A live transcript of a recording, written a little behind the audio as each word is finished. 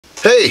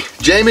Hey,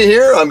 Jamie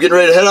here. I'm getting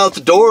ready to head out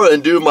the door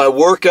and do my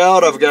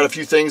workout. I've got a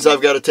few things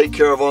I've got to take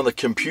care of on the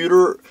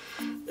computer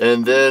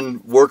and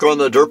then work on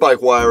the dirt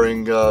bike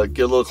wiring, get a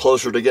little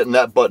closer to getting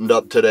that buttoned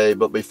up today.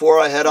 But before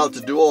I head out to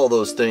do all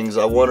those things,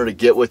 I wanted to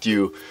get with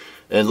you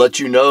and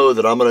let you know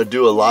that I'm going to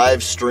do a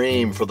live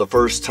stream for the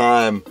first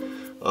time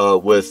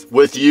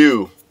with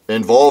you,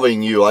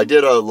 involving you. I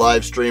did a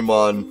live stream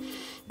on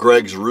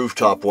Greg's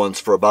rooftop once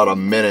for about a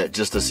minute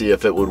just to see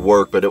if it would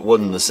work, but it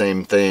wasn't the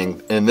same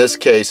thing. In this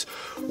case,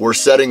 we're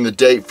setting the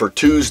date for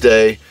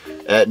Tuesday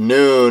at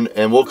noon,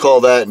 and we'll call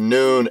that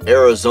noon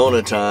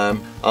Arizona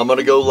time. I'm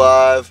gonna go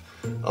live.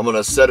 I'm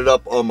gonna set it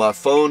up on my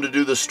phone to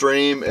do the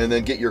stream and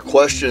then get your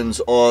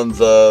questions on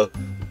the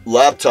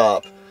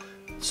laptop.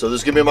 So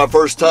this is gonna be my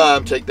first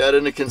time. Take that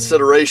into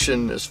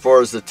consideration as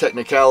far as the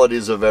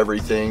technicalities of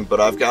everything. But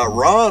I've got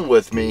Ron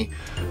with me,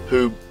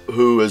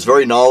 who is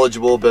very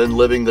knowledgeable, been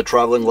living the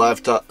traveling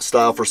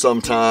lifestyle for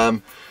some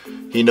time.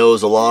 He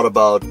knows a lot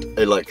about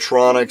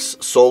electronics,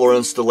 solar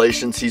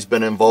installations. He's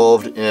been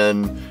involved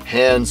in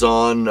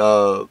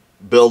hands-on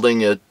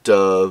building at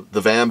the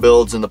van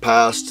builds in the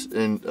past,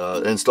 in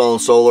installing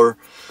solar.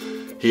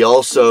 He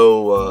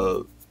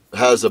also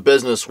has a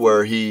business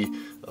where he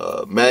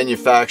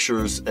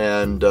manufactures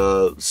and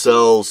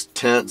sells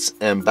tents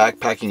and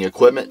backpacking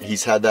equipment.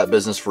 He's had that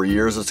business for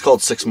years. It's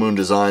called Six Moon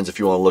Designs if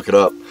you want to look it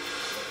up.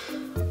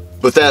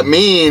 But that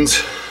means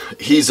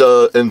he's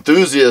an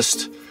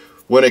enthusiast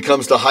when it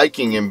comes to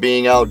hiking and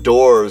being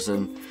outdoors.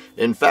 And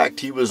in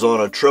fact, he was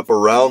on a trip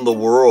around the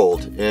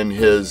world in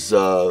his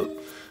Dodge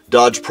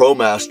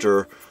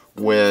ProMaster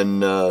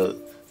when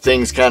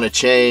things kind of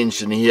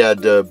changed and he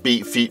had to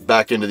beat feet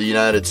back into the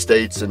United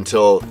States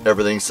until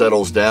everything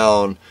settles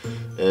down,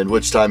 in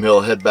which time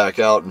he'll head back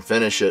out and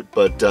finish it.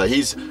 But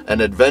he's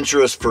an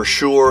adventurous for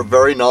sure,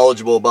 very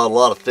knowledgeable about a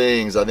lot of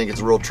things. I think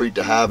it's a real treat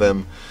to have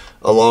him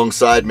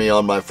alongside me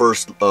on my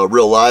first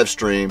real live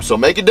stream. So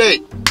make a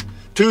date,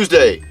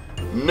 Tuesday,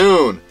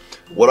 noon.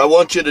 What I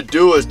want you to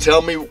do is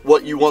tell me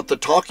what you want the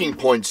talking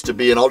points to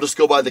be, and I'll just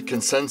go by the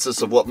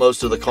consensus of what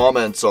most of the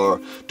comments are.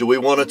 Do we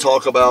want to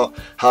talk about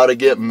how to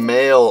get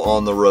mail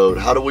on the road?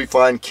 How do we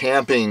find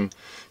camping,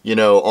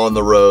 on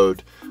the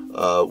road?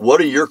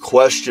 What are your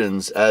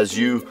questions as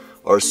you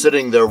are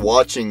sitting there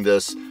watching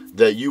this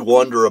that you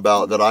wonder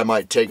about that I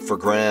might take for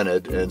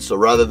granted? And so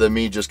rather than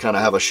me just kind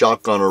of have a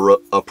shotgun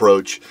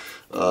approach,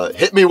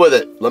 hit me with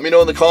it. Let me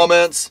know in the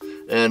comments,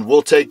 and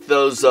we'll take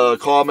those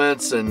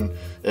comments and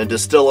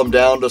distill them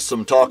down to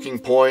some talking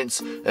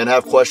points and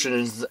have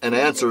questions and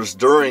answers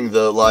during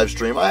the live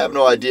stream. I have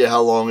no idea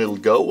how long it'll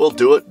go. We'll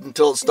do it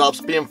until it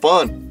stops being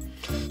fun.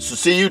 So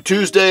see you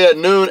Tuesday at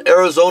noon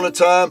Arizona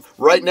time.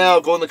 Right now,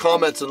 go in the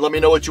comments and let me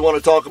know what you want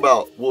to talk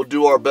about. We'll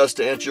do our best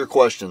to answer your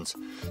questions.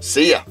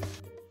 See ya.